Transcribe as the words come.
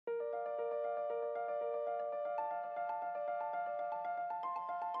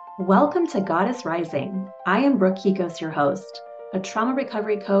Welcome to Goddess Rising. I am Brooke Kikos, your host, a trauma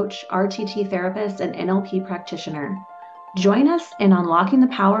recovery coach, RTT therapist, and NLP practitioner. Join us in unlocking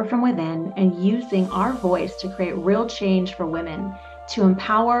the power from within and using our voice to create real change for women, to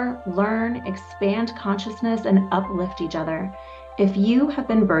empower, learn, expand consciousness, and uplift each other. If you have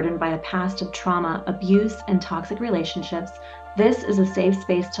been burdened by a past of trauma, abuse, and toxic relationships, this is a safe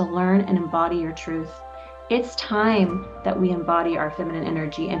space to learn and embody your truth. It's time that we embody our feminine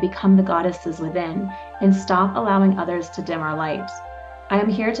energy and become the goddesses within and stop allowing others to dim our light. I am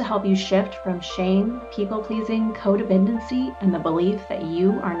here to help you shift from shame, people-pleasing, codependency, and the belief that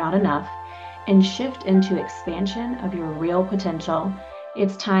you are not enough, and shift into expansion of your real potential.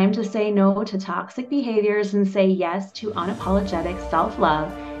 It's time to say no to toxic behaviors and say yes to unapologetic self-love,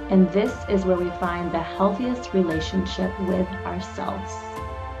 and this is where we find the healthiest relationship with ourselves.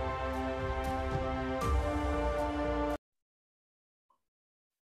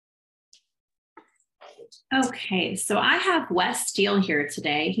 Okay, so I have Wes Steele here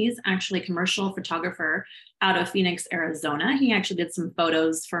today. He's actually a commercial photographer out of Phoenix, Arizona. He actually did some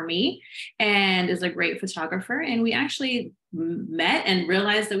photos for me and is a great photographer. And we actually met and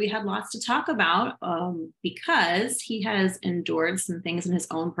realized that we had lots to talk about because he has endured some things in his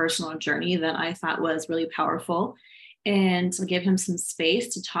own personal journey that I thought was really powerful. And to give him some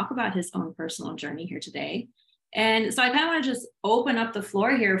space to talk about his own personal journey here today. And so I kind of want to just open up the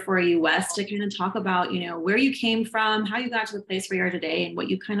floor here for you, Wes, to kind of talk about, where you came from, how you got to the place where you are today, and what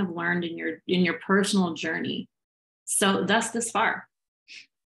you kind of learned in your personal journey. So thus this far.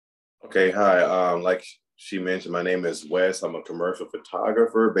 Okay, hi. Like she mentioned, my name is Wes. I'm a commercial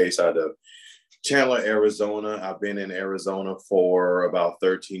photographer based out of Chandler, Arizona. I've been in Arizona for about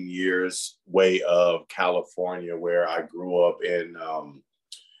 13 years, way of California, where I grew up in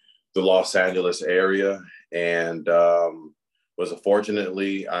the Los Angeles area. And was fortunate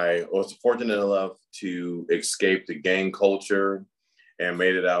enough to escape the gang culture and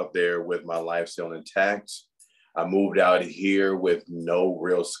made it out there with my life still intact. I moved out here with no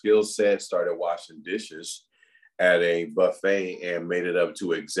real skill set, started washing dishes at a buffet and made it up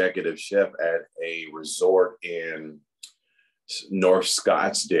to executive chef at a resort in North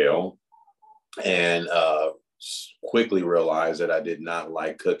Scottsdale. And quickly realized that I did not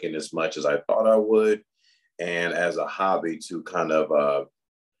like cooking as much as I thought I would. And as a hobby to kind of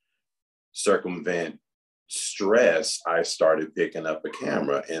circumvent stress, I started picking up a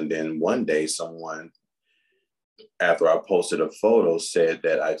camera. And then one day someone, after I posted a photo, said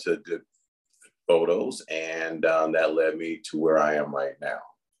that I took good photos, and that led me to where I am right now.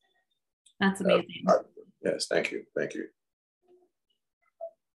 That's amazing. Yes, thank you. Thank you.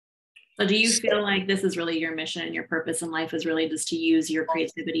 So do you feel like this is really your mission and your purpose in life is really just to use your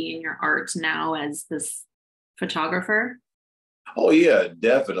creativity and your art now as this photographer? Oh yeah,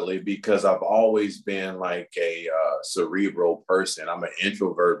 definitely, because I've always been like a cerebral person. I'm an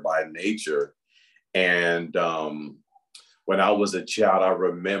introvert by nature. And when I was a child, I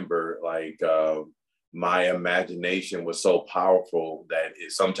remember my imagination was so powerful that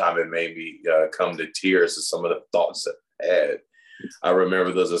sometimes it made me come to tears of some of the thoughts that I had. I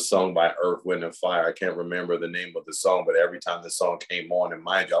remember there's a song by Earth, Wind, and Fire. I can't remember the name of the song, but every time the song came on, and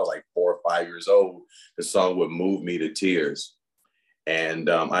mind you, I was like 4 or 5 years old, the song would move me to tears.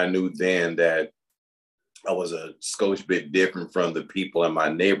 And I knew then that I was a skosh bit different from the people in my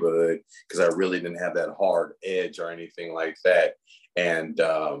neighborhood because I really didn't have that hard edge or anything like that. And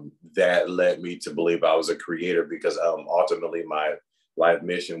that led me to believe I was a creator because ultimately my life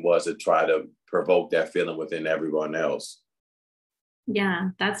mission was to try to provoke that feeling within everyone else. Yeah,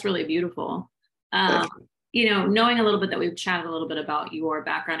 that's really beautiful. Knowing a little bit that we've chatted a little bit about your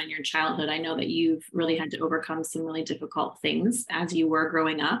background and your childhood, I know that you've really had to overcome some really difficult things as you were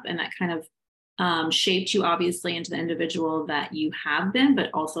growing up, and that kind of shaped you obviously into the individual that you have been,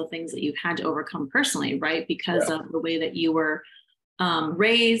 but also things that you've had to overcome personally, right? Because of the way that you were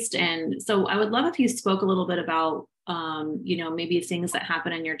raised. And so I would love if you spoke a little bit about, maybe things that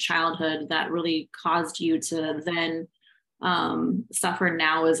happened in your childhood that really caused you to then suffer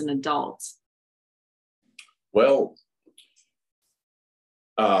now as an adult. Well,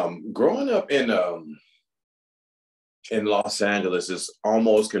 growing up in Los Angeles is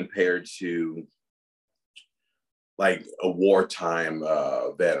almost compared to like a wartime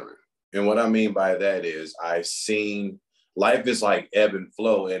veteran. And what I mean by that is I've seen life is like ebb and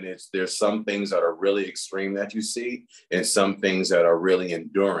flow, and there's some things that are really extreme that you see and some things that are really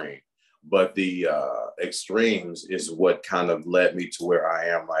enduring. But the extremes is what kind of led me to where I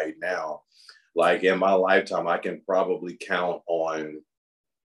am right now. Like in my lifetime, I can probably count on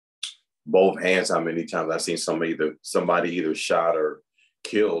both hands how many times I've seen somebody either shot or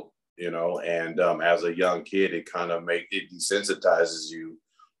killed and as a young kid, it desensitizes you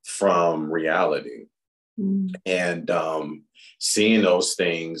from reality. And seeing those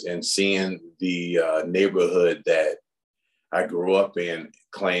things and seeing the neighborhood that I grew up in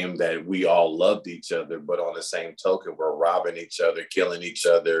claim that we all loved each other, but on the same token, we're robbing each other, killing each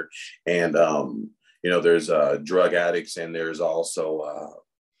other. And, there's drug addicts, and there's also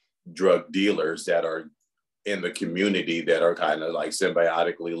drug dealers that are in the community that are kind of like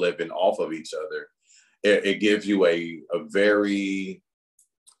symbiotically living off of each other. It gives you a very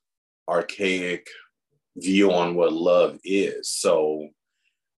archaic view on what love is. So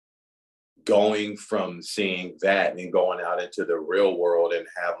going from seeing that and going out into the real world and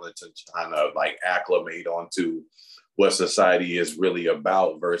having to kind of like acclimate onto what society is really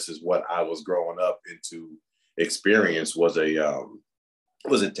about versus what I was growing up into experience was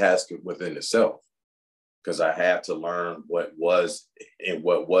a task within itself, because I had to learn what was and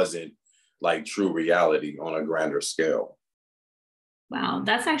what wasn't like true reality on a grander scale. Wow,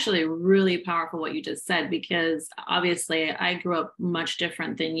 that's actually really powerful what you just said, because obviously I grew up much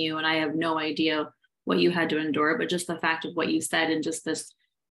different than you, and I have no idea what you had to endure, but just the fact of what you said in just this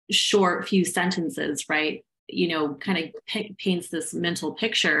short few sentences, right? Kind of paints this mental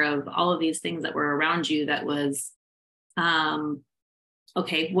picture of all of these things that were around you that was,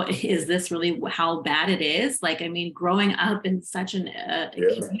 okay, what is this really how bad it is? Like, I mean, growing up in such a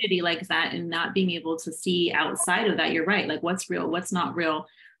community like that and not being able to see outside of that, you're right. Like, what's real, what's not real?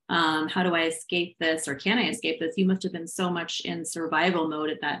 How do I escape this, or can I escape this? You must have been so much in survival mode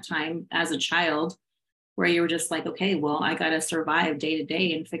at that time as a child, where you were just like, okay, well, I got to survive day to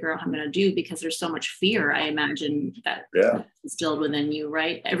day and figure out what I'm going to do, because there's so much fear, I imagine, that instilled within you,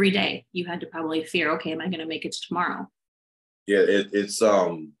 right? Every day you had to probably fear, okay, am I going to make it to tomorrow? Yeah, it's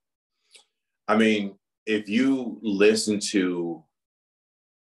I mean, if you listen to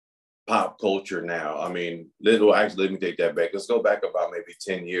pop culture now, I mean, let me take that back. Let's go back about maybe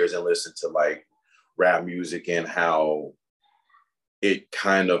 10 years and listen to like rap music and how it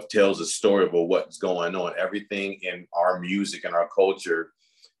kind of tells a story of what's going on. Everything in our music and our culture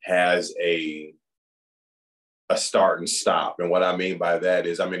has a start and stop. And what I mean by that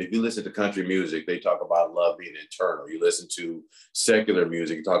is, I mean, if you listen to country music, they talk about love being eternal. You listen to secular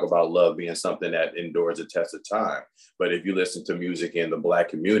music, you talk about love being something that endures a test of time. But if you listen to music in the Black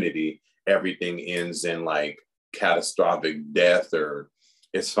community, everything ends in like catastrophic death, or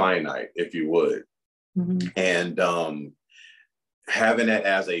it's finite, if you would. Mm-hmm. And having that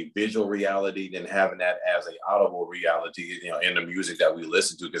as a visual reality, then having that as an audible reality, in the music that we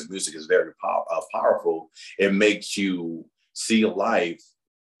listen to, because music is very powerful. It makes you see life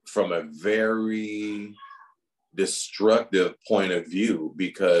from a very destructive point of view,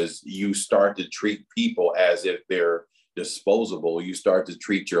 because you start to treat people as if they're disposable. You start to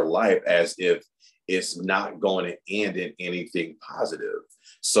treat your life as if it's not going to end in anything positive.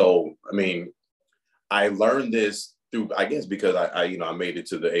 So, I mean, I learned this through, I guess, because I made it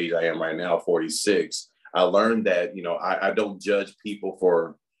to the age I am right now, 46. I learned that, I don't judge people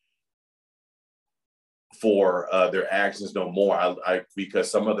for their actions no more. Because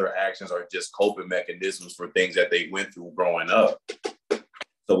some of their actions are just coping mechanisms for things that they went through growing up.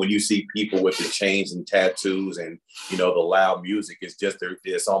 So when you see people with the chains and tattoos and, the loud music,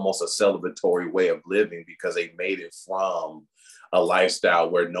 it's almost a celebratory way of living, because they made it from a lifestyle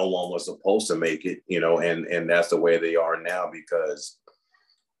where no one was supposed to make it, and that's the way they are now, because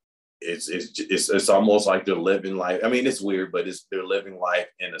it's almost like they're living life. I mean, it's weird, but they're living life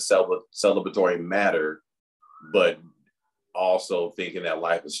in a celebratory manner, but also thinking that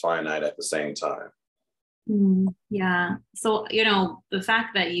life is finite at the same time. Yeah. So, the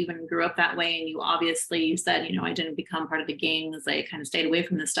fact that you even grew up that way, and you said, I didn't become part of the gangs, I kind of stayed away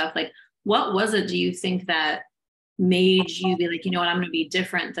from this stuff. Like, what was it, do you think, that made you be like, I'm going to be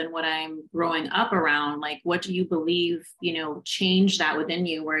different than what I'm growing up around? Like, what do you believe, changed that within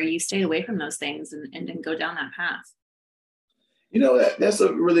you, where you stayed away from those things and didn't go down that path? That's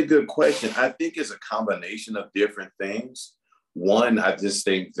a really good question. I think it's a combination of different things. One, I just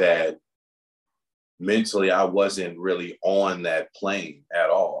think that mentally I wasn't really on that plane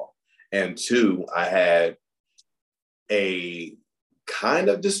at all. And two, I had a kind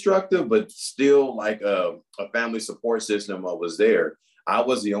of destructive, but still like a family support system was there. I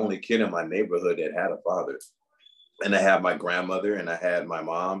was the only kid in my neighborhood that had a father. And I had my grandmother and I had my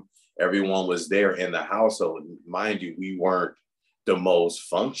mom. Everyone was there in the household. Mind you, we weren't the most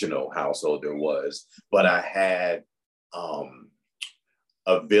functional household there was, but I had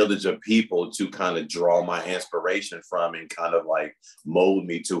a village of people to kind of draw my inspiration from and kind of like mold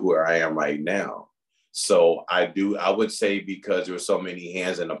me to where I am right now. So I would say, because there were so many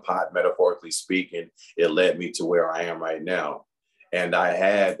hands in the pot, metaphorically speaking, it led me to where I am right now. And I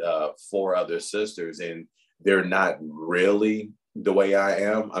had 4 other sisters, and they're not really the way I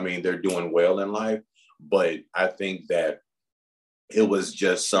am. I mean, they're doing well in life, but I think that it was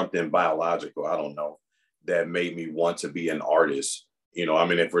just something biological, I don't know, that made me want to be an artist. I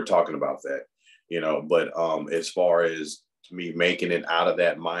mean, if we're talking about that, but as far as me making it out of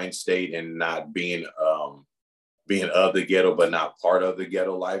that mind state and not being of the ghetto, but not part of the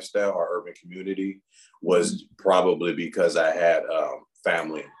ghetto lifestyle or urban community, was probably because I had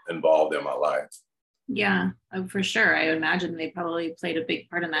family involved in my life. Yeah, for sure. I imagine they probably played a big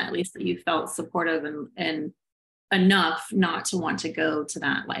part in that, at least that you felt supportive and enough not to want to go to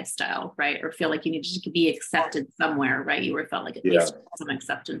that lifestyle, right? Or feel like you needed to be accepted somewhere, right? You felt like at least some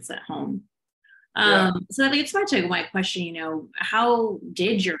acceptance at home. So that leads back to my question, how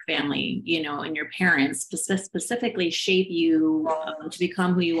did your family, and your parents specifically shape you to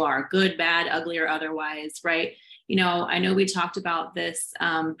become who you are, good, bad, ugly, or otherwise, right? I know we talked about this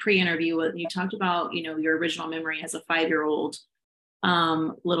pre-interview, and you talked about, your original memory as a 5-year-old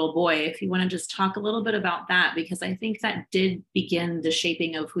little boy. If you want to just talk a little bit about that, because I think that did begin the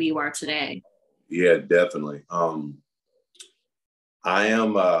shaping of who you are today. Yeah, definitely. I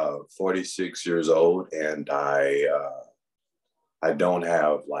am 46 years old, and I don't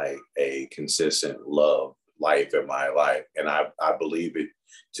have like a consistent love life in my life. And I believe it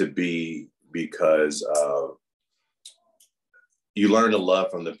to be because you learn to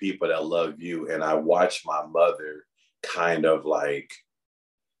love from the people that love you. And I watched my mother kind of like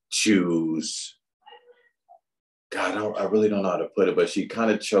choose, God, I really don't know how to put it, but she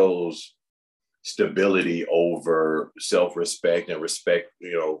kind of chose stability over self-respect and respect,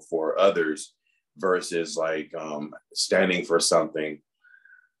 for others, versus like standing for something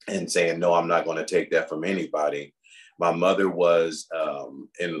and saying, no, I'm not going to take that from anybody. My mother was,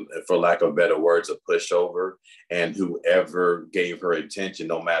 for lack of better words, a pushover, and whoever gave her attention,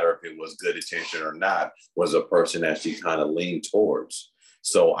 no matter if it was good attention or not, was a person that she kind of leaned towards.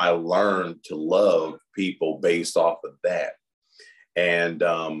 So I learned to love people based off of that. And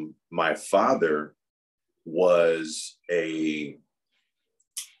my father was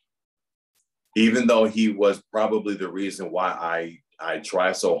even though he was probably the reason why I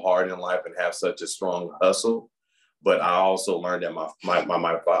try so hard in life and have such a strong hustle, but I also learned that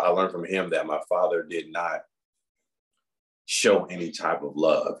I learned from him that my father did not show any type of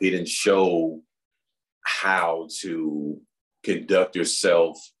love. He didn't show how to conduct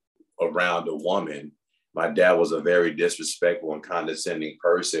yourself around a woman. My dad was a very disrespectful and condescending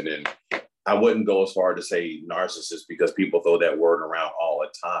person. And I wouldn't go as far to say narcissist, because people throw that word around all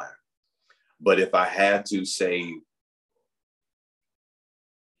the time. But if I had to say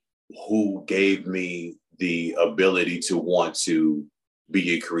who gave me the ability to want to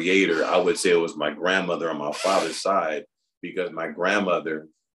be a creator, I would say it was my grandmother on my father's side, because my grandmother,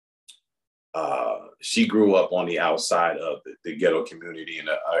 she grew up on the outside of the ghetto community in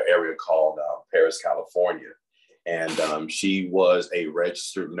an area called Paris, California. And she was a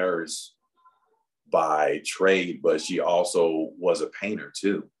registered nurse by trade, but she also was a painter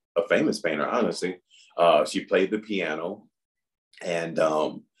too, a famous painter, honestly. She played the piano, and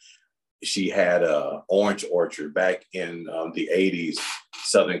she had an orange orchard back in the 80s.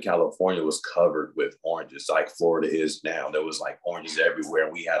 Southern California was covered with oranges like Florida is now. There was like oranges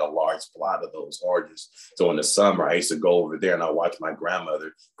everywhere. We had a large plot of those oranges. So in the summer, I used to go over there and I watched my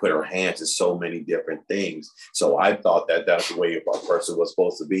grandmother put her hands in so many different things. So I thought that that's the way a person was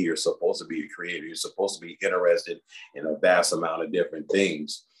supposed to be. You're supposed to be a creator. You're supposed to be interested in a vast amount of different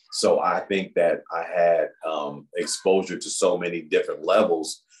things. So I think that I had exposure to so many different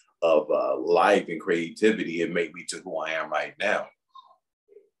levels of life and creativity. It made me to who I am right now.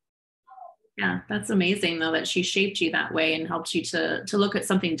 Yeah, that's amazing though, that she shaped you that way and helped you to look at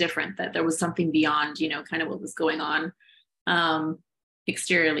something different, that there was something beyond, kind of what was going on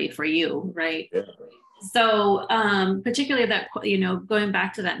exteriorly for you, right? Yeah. So particularly that, going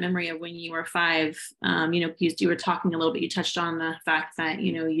back to that memory of when you were 5, you were talking a little bit, you touched on the fact that,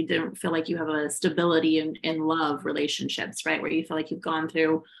 you didn't feel like you have a stability in love relationships, right? Where you feel like you've gone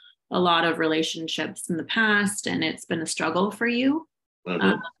through a lot of relationships in the past and it's been a struggle for you.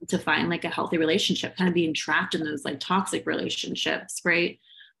 Mm-hmm. To find like a healthy relationship, kind of being trapped in those like toxic relationships, right?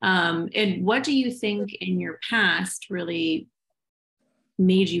 And what do you think in your past really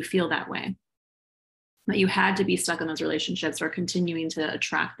made you feel that way? That you had to be stuck in those relationships or continuing to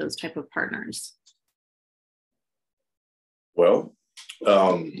attract those type of partners? Well,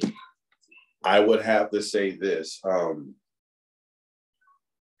 I would have to say this.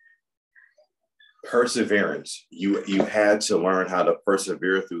 perseverance. You had to learn how to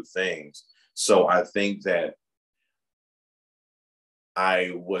persevere through things. So I think that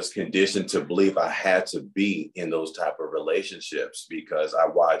I was conditioned to believe I had to be in those type of relationships because I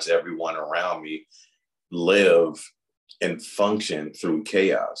watched everyone around me live and function through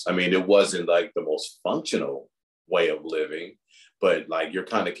chaos. I mean, it wasn't like the most functional way of living, but like you're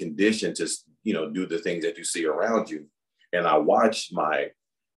kind of conditioned to, do the things that you see around you. And I watched my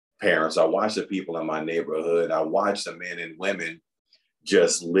parents, I watched the people in my neighborhood, I watched the men and women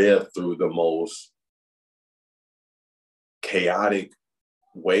just live through the most chaotic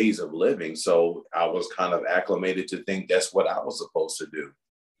ways of living. So I was kind of acclimated to think that's what I was supposed to do.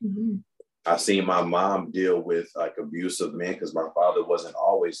 Mm-hmm. I seen my mom deal with like abusive men because my father wasn't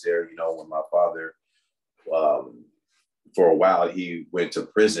always there. When my father, for a while, he went to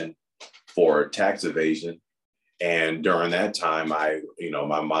prison for tax evasion. And during that time, my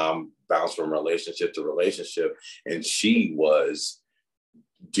mom bounced from relationship to relationship, and she was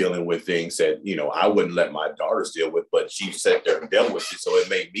dealing with things that, I wouldn't let my daughters deal with, but she sat there and dealt with it. So it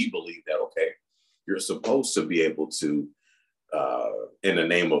made me believe that, okay, you're supposed to be able to, in the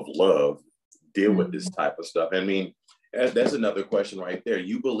name of love, deal with this type of stuff. I mean, that's another question right there.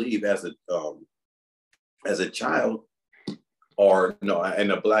 You believe as a child, or no, in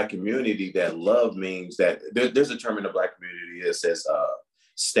the Black community, that love means that there's a term in the Black community that says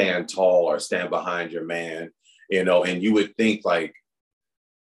stand tall or stand behind your man, and you would think like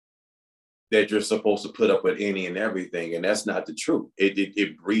that you're supposed to put up with any and everything. And that's not the truth.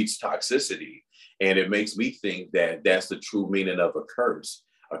 It breeds toxicity. And it makes me think that that's the true meaning of a curse.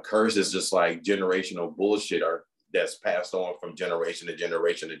 A curse is just like generational bullshit or that's passed on from generation to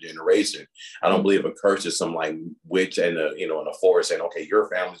generation to generation. I don't believe a curse is some like witch in a forest saying, okay, your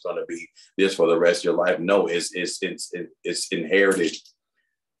family's going to be this for the rest of your life. No, it's inherited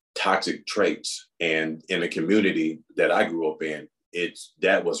toxic traits. And in the community that I grew up in,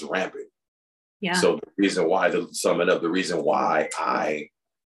 that was rampant. Yeah. So the reason why, to sum it up, the reason why I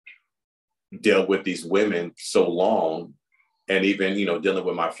dealt with these women so long, and even, dealing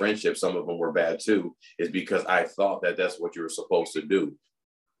with my friendships, some of them were bad too, is because I thought that that's what you were supposed to do.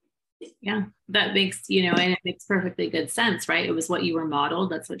 Yeah, that makes, and it makes perfectly good sense, right? It was what you were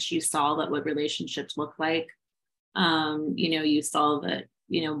modeled. That's what you saw, that what relationships look like. You saw that,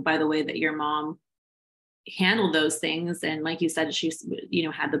 by the way that your mom handled those things. And like you said, she's,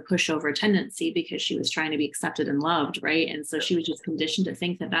 had the pushover tendency because she was trying to be accepted and loved. Right. And so she was just conditioned to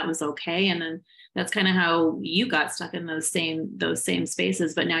think that that was okay. And then that's kind of how you got stuck in those same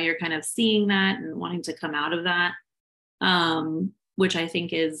spaces. But now you're kind of seeing that and wanting to come out of that, which I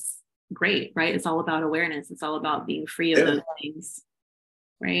think is great. Right. It's all about awareness. It's all about being free of those things.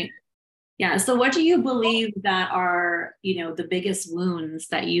 Right. Yeah. So what do you believe that are, the biggest wounds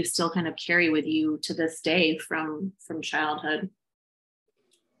that you still kind of carry with you to this day from childhood?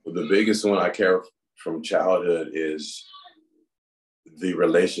 Well, the biggest one I carry from childhood is the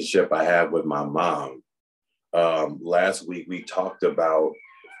relationship I have with my mom. Last week, we talked about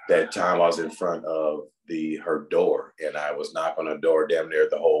that time I was in front of her door, and I was knocking on the door damn near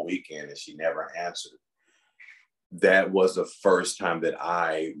the whole weekend, and she never answered. That was the first time that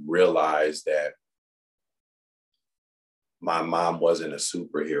I realized that my mom wasn't a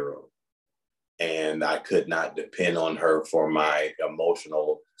superhero, and I could not depend on her for my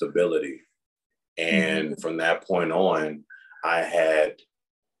emotional stability. And from that point on, I had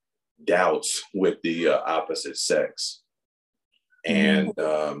doubts with the opposite sex. And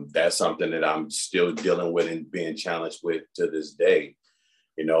that's something that I'm still dealing with and being challenged with to this day.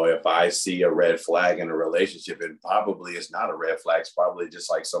 If I see a red flag in a relationship, and probably it's not a red flag, it's probably just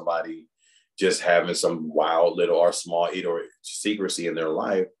like somebody just having some wild little or small secrecy in their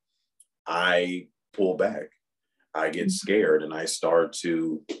life, I pull back. I get scared and I start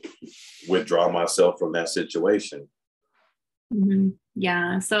to withdraw myself from that situation. Mm-hmm.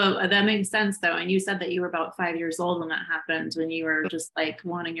 Yeah. So that makes sense though. And you said that you were about 5 years old when that happened, when you were just like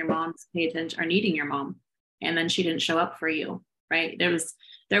wanting your mom to pay attention or needing your mom. And then she didn't show up for you. Right. There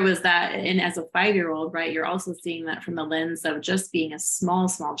was that. And as a 5-year-old, right, you're also seeing that from the lens of just being a small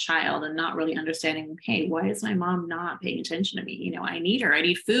child and not really understanding, hey, why is my mom not paying attention to me? I need her. I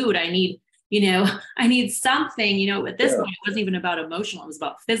need food. I need, I need something, at this point, it wasn't even about emotional, it was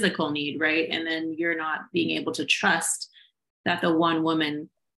about physical need. Right. And then you're not being able to trust that the one woman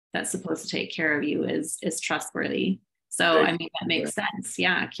that's supposed to take care of you is trustworthy. So, I mean, that makes sense.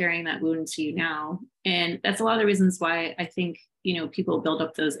 Yeah. Carrying that wound to you now. And that's a lot of the reasons why I think, people build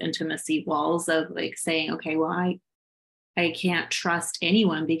up those intimacy walls of like saying, okay, well, I can't trust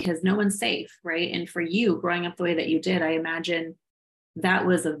anyone because no one's safe. Right. And for you growing up the way that you did, I imagine that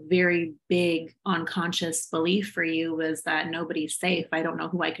was a very big unconscious belief for you, was that nobody's safe. I don't know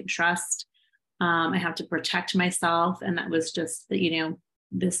who I can trust. I have to protect myself. And that was just,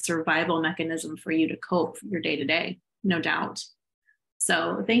 this survival mechanism for you to cope your day to day, no doubt.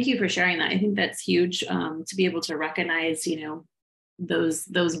 So thank you for sharing that. I think that's huge, to be able to recognize,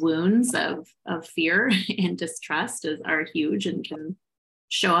 those wounds of fear and distrust are huge and can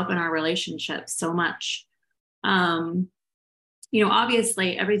show up in our relationships so much.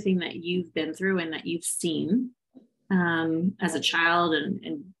 Obviously everything that you've been through and that you've seen as a child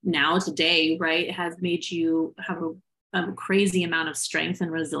and now today, right, has made you have a crazy amount of strength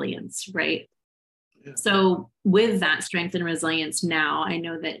and resilience, right? Yeah. So with that strength and resilience now, I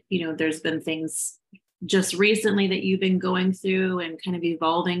know that, there's been things just recently that you've been going through and kind of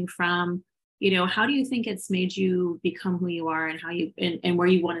evolving from, how do you think it's made you become who you are and how you, and where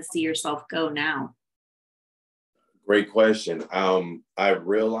you want to see yourself go now? Great question. I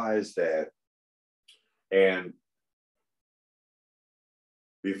realized that, and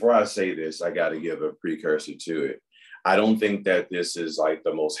before I say this, I got to give a precursor to it. I don't think that this is like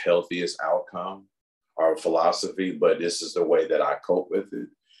the most healthiest outcome or philosophy, but this is the way that I cope with it.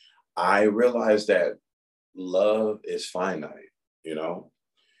 I realized that love is finite,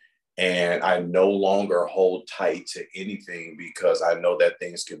 and I no longer hold tight to anything because I know that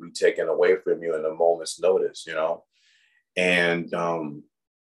things can be taken away from you in a moment's notice, and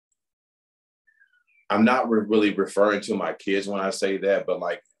I'm not really referring to my kids when I say that, but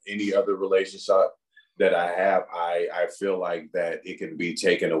like any other relationship that I have, I feel like that it can be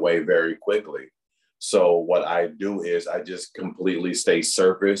taken away very quickly. So what I do is I just completely stay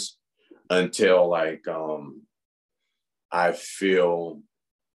surface until I feel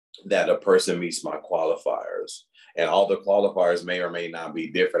that a person meets my qualifiers. And all the qualifiers may or may not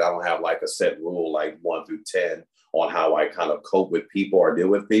be different. I don't have like a set rule, like 1 through 10, on how I kind of cope with people or deal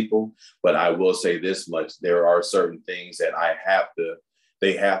with people. But I will say this much: there are certain things that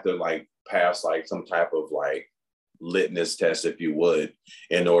they have to like pass like some type of like litmus test, if you would,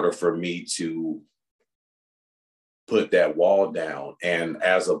 in order for me to put that wall down. And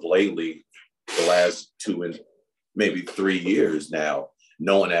as of lately, the last 2 and maybe 3 years now,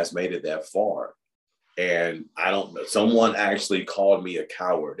 no one has made it that far. And I don't know, someone actually called me a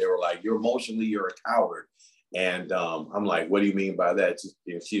coward. They were like, you're a coward. And I'm like, what do you mean by that?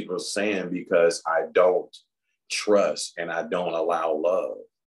 And she was saying, because I don't trust and I don't allow love.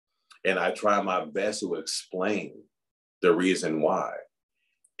 And I try my best to explain the reason why.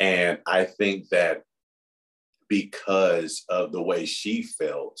 And I think that because of the way she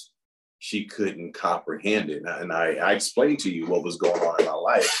felt, she couldn't comprehend it. And I explained to you what was going on in my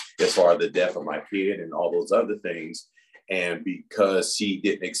life as far as the death of my kid and all those other things. And because she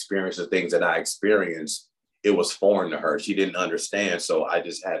didn't experience the things that I experienced, it was foreign to her. She didn't understand. So I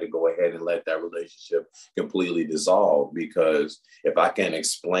just had to go ahead and let that relationship completely dissolve, because if I can't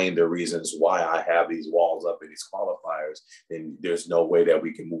explain the reasons why I have these walls up and these qualifiers, then there's no way that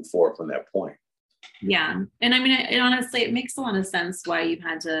we can move forward from that point. Yeah. And I mean, honestly, it makes a lot of sense why you've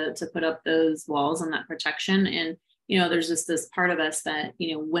had to put up those walls and that protection. And, there's just this part of us that,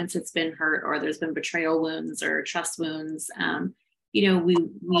 once it's been hurt or there's been betrayal wounds or trust wounds,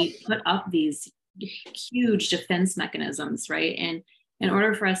 we put up these huge defense mechanisms, right? And in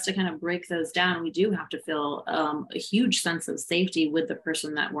order for us to kind of break those down, we do have to feel a huge sense of safety with the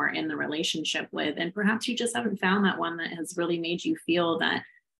person that we're in the relationship with. And perhaps you just haven't found that one that has really made you feel that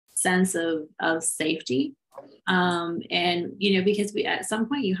sense of safety. Because at some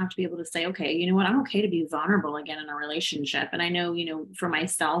point you have to be able to say, okay, you know what, I'm okay to be vulnerable again in a relationship. And I know, for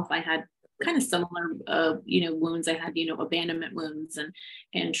myself, I had kind of similar, wounds. I had, abandonment wounds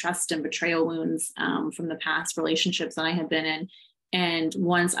and trust and betrayal wounds from the past relationships that I had been in. And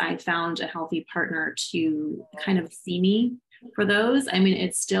once I found a healthy partner to kind of see me for those, I mean,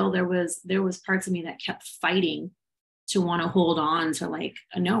 it's still, there was parts of me that kept fighting to want to hold on to like,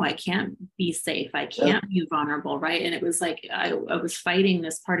 no, I can't be safe. I can't be vulnerable. Right. And it was like, I was fighting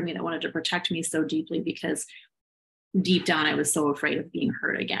this part of me that wanted to protect me so deeply, because deep down, I was so afraid of being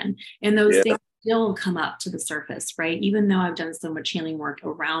hurt again. And those things still come up to the surface, right? Even though I've done so much healing work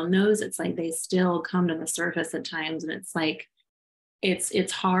around those, it's like, they still come to the surface at times. And it's like,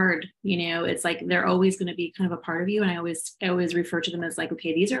 it's hard, it's like, they're always going to be kind of a part of you. And I always refer to them as like,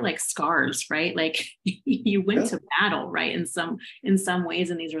 okay, these are like scars, right? Like you went to battle, right? In some ways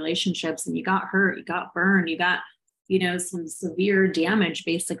in these relationships, and you got hurt, you got burned, you got, some severe damage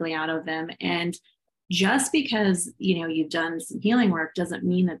basically out of them. And just because, you've done some healing work doesn't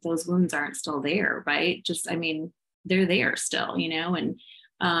mean that those wounds aren't still there, right? Just, I mean, they're there still, and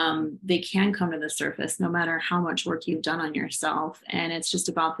they can come to the surface no matter how much work you've done on yourself. And it's just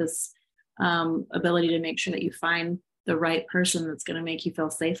about this ability to make sure that you find the right person that's going to make you feel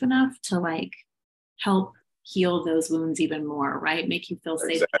safe enough to like help heal those wounds even more, right? Make you feel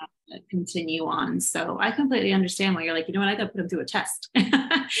safe enough to continue on. So I completely understand why you're like, you know what, I got to put them through a test.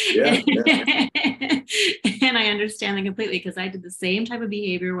 Yeah. And I understand that completely, because I did the same type of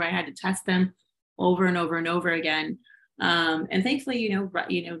behavior where I had to test them over and over and over again. And thankfully,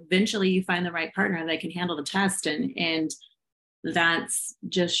 eventually you find the right partner that can handle the test, and that's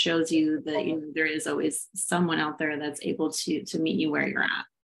just shows you that there is always someone out there that's able to meet you where you're at.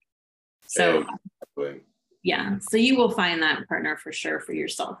 So yeah, so you will find that partner for sure for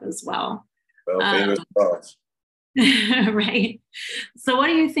yourself as well. Well, fingers crossed. Right. So what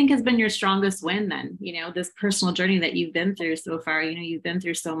do you think has been your strongest win then? This personal journey that you've been through so far, you've been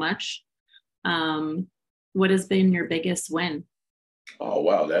through so much. What has been your biggest win? Oh,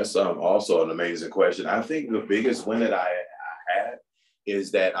 wow. That's also an amazing question. I think the biggest win that I had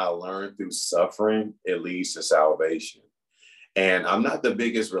is that I learned through suffering, it leads to salvation. And I'm not the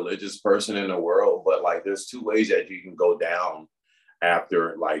biggest religious person in the world, but like there's two ways that you can go down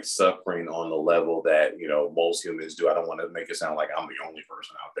after like suffering on the level that, most humans do. I don't want to make it sound like I'm the only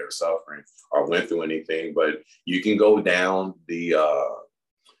person out there suffering or went through anything, but you can go down the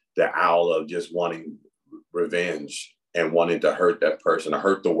aisle of just wanting revenge and wanting to hurt that person or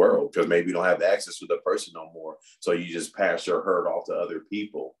hurt the world, because maybe you don't have access to the person no more. So you just pass your hurt off to other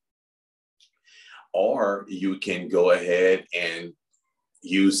people. Or you can go ahead and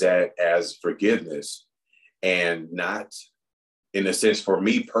use that as forgiveness, and not, in a sense, for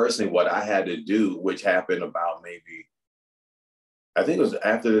me personally, what I had to do, which happened about maybe, I think it was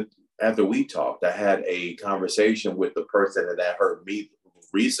after we talked, I had a conversation with the person that hurt me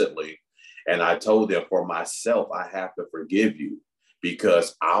recently. And I told them, for myself, I have to forgive you,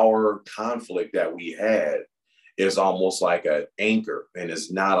 because our conflict that we had is almost like an anchor and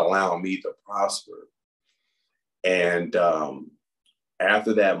it's not allowing me to prosper. And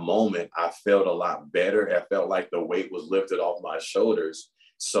after that moment, I felt a lot better. I felt like the weight was lifted off my shoulders.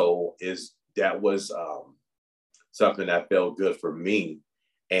 So that was something that felt good for me.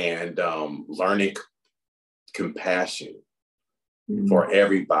 And learning compassion for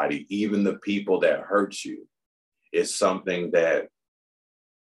everybody, even the people that hurt you, is something that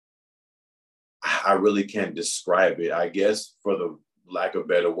I really can't describe it. I guess, for the lack of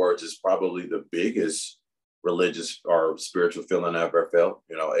better words, it's probably the biggest religious or spiritual feeling I ever felt.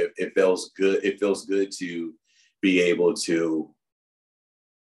 It feels good. It feels good to be able to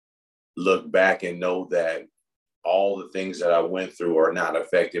look back and know that all the things that I went through are not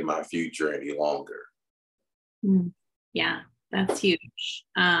affecting my future any longer. Yeah, that's huge.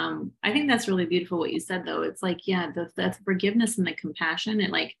 I think that's really beautiful what you said, though. It's like, that's forgiveness and the compassion,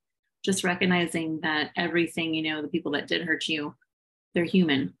 and like just recognizing that everything, the people that did hurt you, they're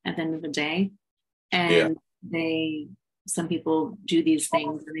human at the end of the day. And some people do these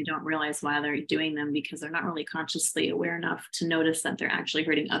things and they don't realize why they're doing them, because they're not really consciously aware enough to notice that they're actually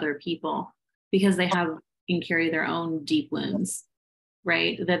hurting other people, because they can carry their own deep wounds,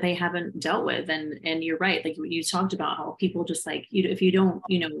 right, that they haven't dealt with. And you're right, like you talked about how people just like, if you don't,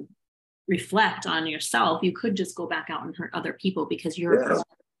 reflect on yourself, you could just go back out and hurt other people because you're a person,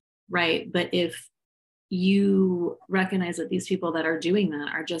 right? But if you recognize that these people that are doing that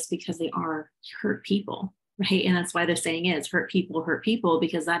are just because they are hurt people, right? And that's why the saying is hurt people,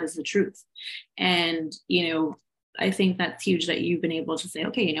 because that is the truth. And, I think that's huge that you've been able to say,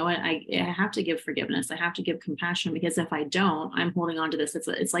 okay, you know what, I have to give forgiveness. I have to give compassion, because if I don't, I'm holding on to this.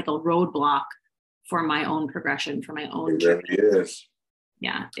 It's like a roadblock for my own progression, for my own journey. Yes.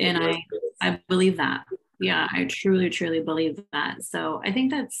 Yeah. And I believe that. Yeah, I truly, truly believe that. So I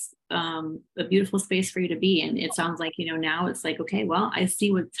think that's a beautiful space for you to be. And it sounds like, now it's like, okay, well, I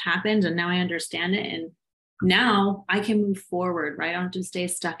see what's happened and now I understand it. And now I can move forward, right? I don't have to stay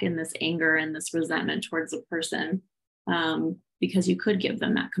stuck in this anger and this resentment towards a person, because you could give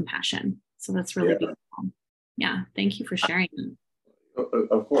them that compassion. So that's really beautiful. Yeah. Thank you for sharing.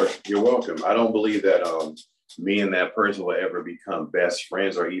 Of course. You're welcome. I don't believe that me and that person will ever become best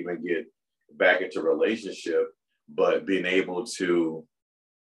friends or even get back into relationship, but being able to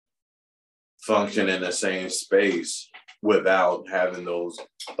function in the same space without having those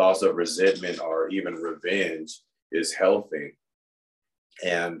thoughts of resentment or even revenge is healthy.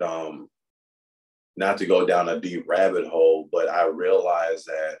 And not to go down a deep rabbit hole, but I realized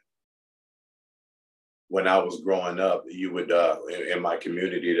that when I was growing up, you would, in my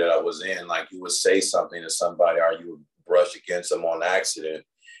community that I was in, like you would say something to somebody or you would brush against them on accident.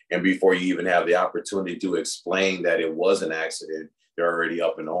 And before you even have the opportunity to explain that it was an accident, they're already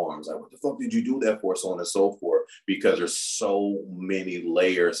up in arms. Like, what the fuck did you do that for? So on and so forth, because there's so many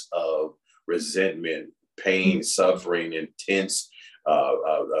layers of resentment, pain, suffering, intense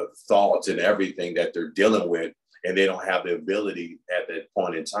thoughts and everything that they're dealing with. And they don't have the ability at that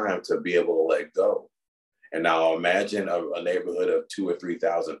point in time to be able to let go. And now imagine a neighborhood of 2,000 or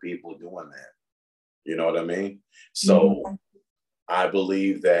 3,000 people doing that. You know what I mean? So I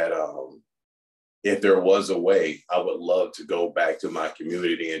believe that if there was a way, I would love to go back to my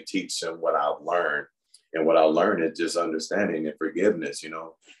community and teach them what I've learned. And what I learned is just understanding and forgiveness. You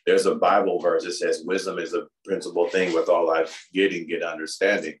know, there's a Bible verse that says wisdom is a principal thing, with all I get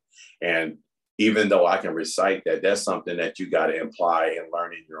understanding. And even though I can recite that, that's something that you got to imply and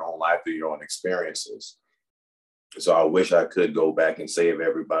learn in your own life through your own experiences. So I wish I could go back and save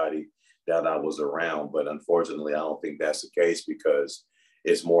everybody that I was around, but unfortunately, I don't think that's the case, because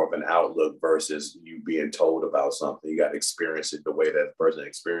it's more of an outlook versus you being told about something. You got to experience it the way that person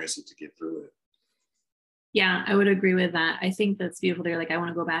experienced it to get through it. Yeah, I would agree with that. I think that's beautiful. They're like, I want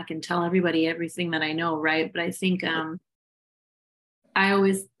to go back and tell everybody everything that I know, right? But I think I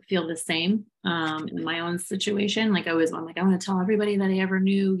always feel the same in my own situation. Like I'm like, I want to tell everybody that I ever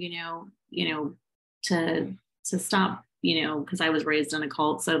knew, to stop, because I was raised in a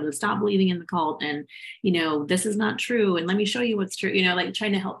cult. So to stop believing in the cult, and, this is not true. And let me show you what's true, like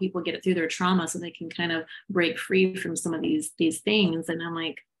trying to help people get it through their trauma so they can kind of break free from some of these things. And I'm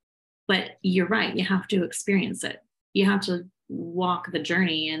like, but you're right. You have to experience it. You have to walk the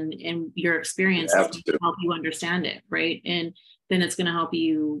journey, and your experience is going to help you understand it. Right. And then it's going to help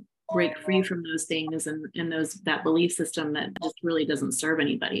you break free from those things and that belief system that just really doesn't serve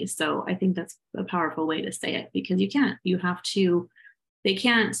anybody. So I think that's a powerful way to say it, because they can't hear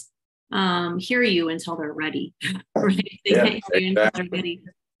you until they're ready. Right? They can't hear you until they're ready.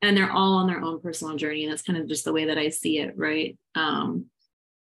 And they're all on their own personal journey. And that's kind of just the way that I see it. Right.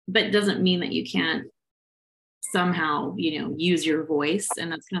 But it doesn't mean that you can't somehow, use your voice. And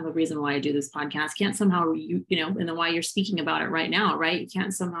that's kind of the reason why I do this podcast. Can't somehow, and then why you're speaking about it right now, right? You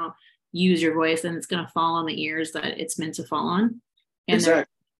can't somehow use your voice and it's going to fall on the ears that it's meant to fall on. And exactly.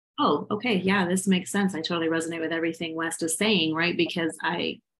 Oh, okay. Yeah, this makes sense. I totally resonate with everything West is saying, right? Because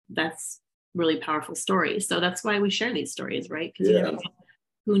that's really powerful stories. So that's why we share these stories, right? Because you never know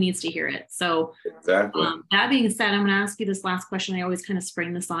who needs to hear it. So exactly. That being said, I'm going to ask you this last question. I always kind of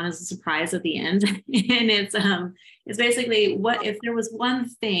spring this on as a surprise at the end. And it's basically, what if there was one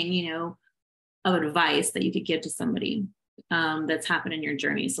thing, of advice that you could give to somebody that's happened in your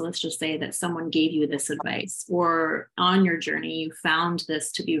journey? So let's just say that someone gave you this advice, or on your journey, you found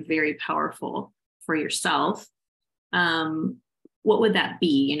this to be very powerful for yourself. What would that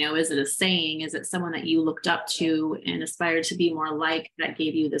be? Is it a saying? Is it someone that you looked up to and aspired to be more like, that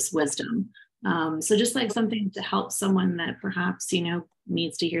gave you this wisdom? So just like something to help someone that perhaps,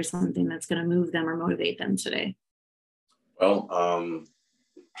 needs to hear something that's going to move them or motivate them today. Well,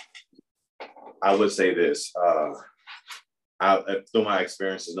 I would say this. Through my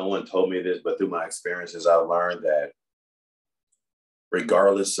experiences, no one told me this, but through my experiences, I learned that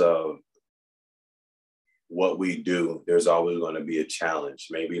regardless of what we do, there's always going to be a challenge.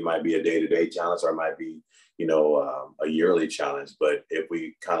 Maybe it might be a day-to-day challenge, or it might be, a yearly challenge. But if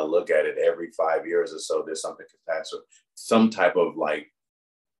we kind of look at it, every 5 years or so, there's something catastrophic, some type of like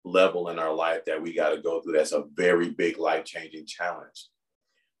level in our life that we got to go through. That's a very big life-changing challenge.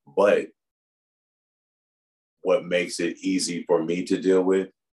 But what makes it easy for me to deal with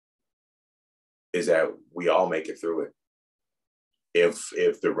is that we all make it through it.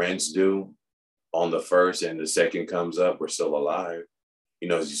 If the rent's due on the first and the second comes up, we're still alive.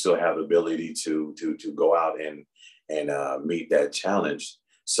 You still have the ability to go out and meet that challenge.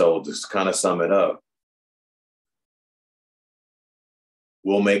 So to kind of sum it up,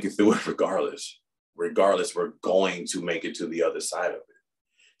 we'll make it through it regardless. Regardless, we're going to make it to the other side of it.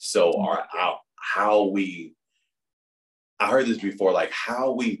 So I heard this before, like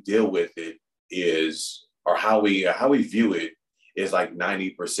how we deal with it is, or how we view it is like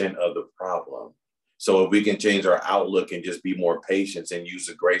 90% of the problem. So if we can change our outlook and just be more patient and use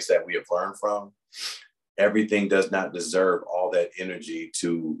the grace that we have learned from, everything does not deserve all that energy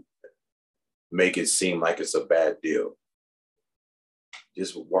to make it seem like it's a bad deal.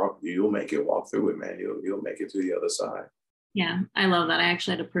 Just walk through it, man. You'll make it to the other side. Yeah, I love that. I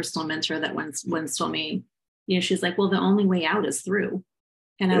actually had a personal mentor that once told me, she's like, well, the only way out is through.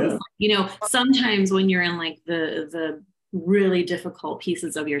 And I was like, sometimes when you're in like the really difficult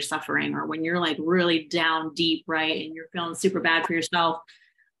pieces of your suffering, or when you're like really down deep, right, and you're feeling super bad for yourself,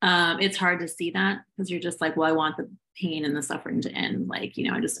 it's hard to see that, because you're just like, well, I want the pain and the suffering to end. Like,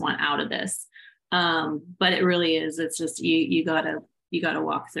 I just want out of this. But it really is, it's just, you gotta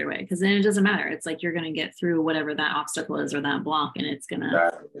walk through it, because then it doesn't matter. It's like, you're going to get through whatever that obstacle is or that block, and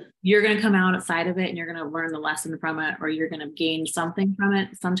you're going to come out outside of it, and you're going to learn the lesson from it, or you're going to gain something from it,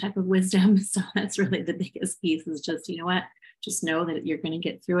 some type of wisdom. So that's really the biggest piece, is just, you know what, just know that you're going to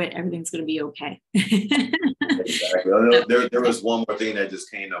get through it. Everything's going to be okay. Exactly. There was one more thing that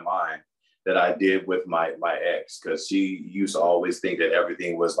just came to mind that I did with my ex, because she used to always think that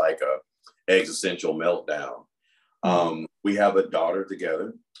everything was like a existential meltdown. We have a daughter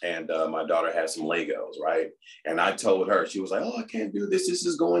together, and my daughter has some Legos, right? And I told her, she was like, "Oh, I can't do this. This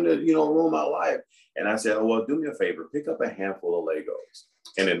is going to, ruin my life." And I said, "Oh, well, do me a favor, pick up a handful of Legos,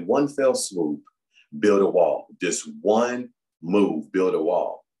 and in one fell swoop, build a wall. Just one move, build a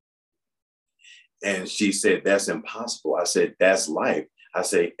wall." And she said, "That's impossible." I said, "That's life." I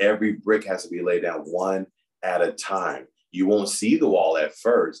say, every brick has to be laid down one at a time. You won't see the wall at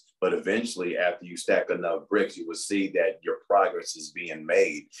first, but eventually, after you stack enough bricks, you will see that your progress is being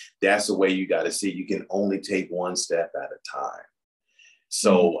made. That's the way you got to see. You can only take one step at a time.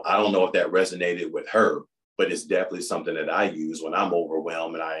 So I don't know if that resonated with her, but it's definitely something that I use when I'm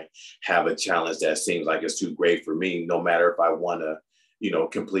overwhelmed and I have a challenge that seems like it's too great for me. No matter if I want to,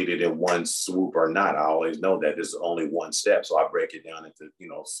 complete it in one swoop or not, I always know that there's only one step. So I break it down into,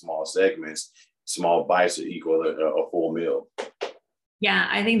 small segments. Small bites are equal to a full meal. Yeah,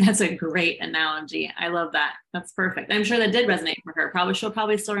 I think that's a great analogy. I love that. That's perfect. I'm sure that did resonate for her. She'll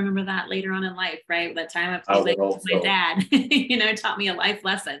probably still remember that later on in life, right? That time I played with my dad, taught me a life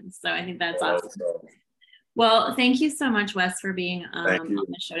lesson. So I think that's awesome. So. Well, thank you so much, Wes, for being on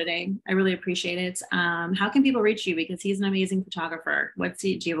the show today. I really appreciate it. How can people reach you? Because he's an amazing photographer. Do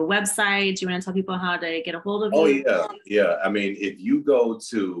you have a website? Do you want to tell people how to get a hold of you? Oh, yeah. I mean, if you go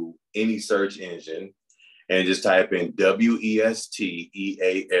to any search engine and just type in WESTEAL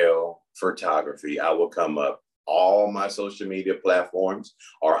photography, I will come up. All my social media platforms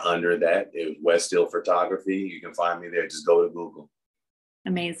are under that. It's Wes Steele Photography. You can find me there. Just go to Google.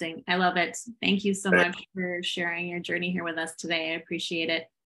 Amazing. I love it. Thank you so much for sharing your journey here with us today. I appreciate it.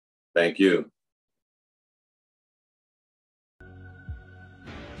 Thank you.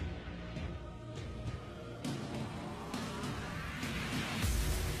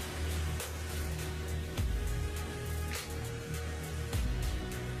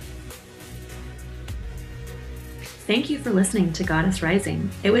 Thank you for listening to Goddess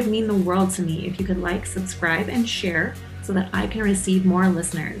Rising. It would mean the world to me if you could like, subscribe, and share so that I can receive more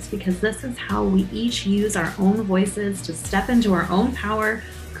listeners, because this is how we each use our own voices to step into our own power,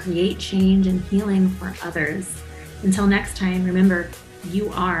 create change and healing for others. Until next time, remember,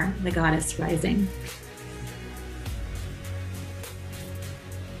 you are the Goddess Rising.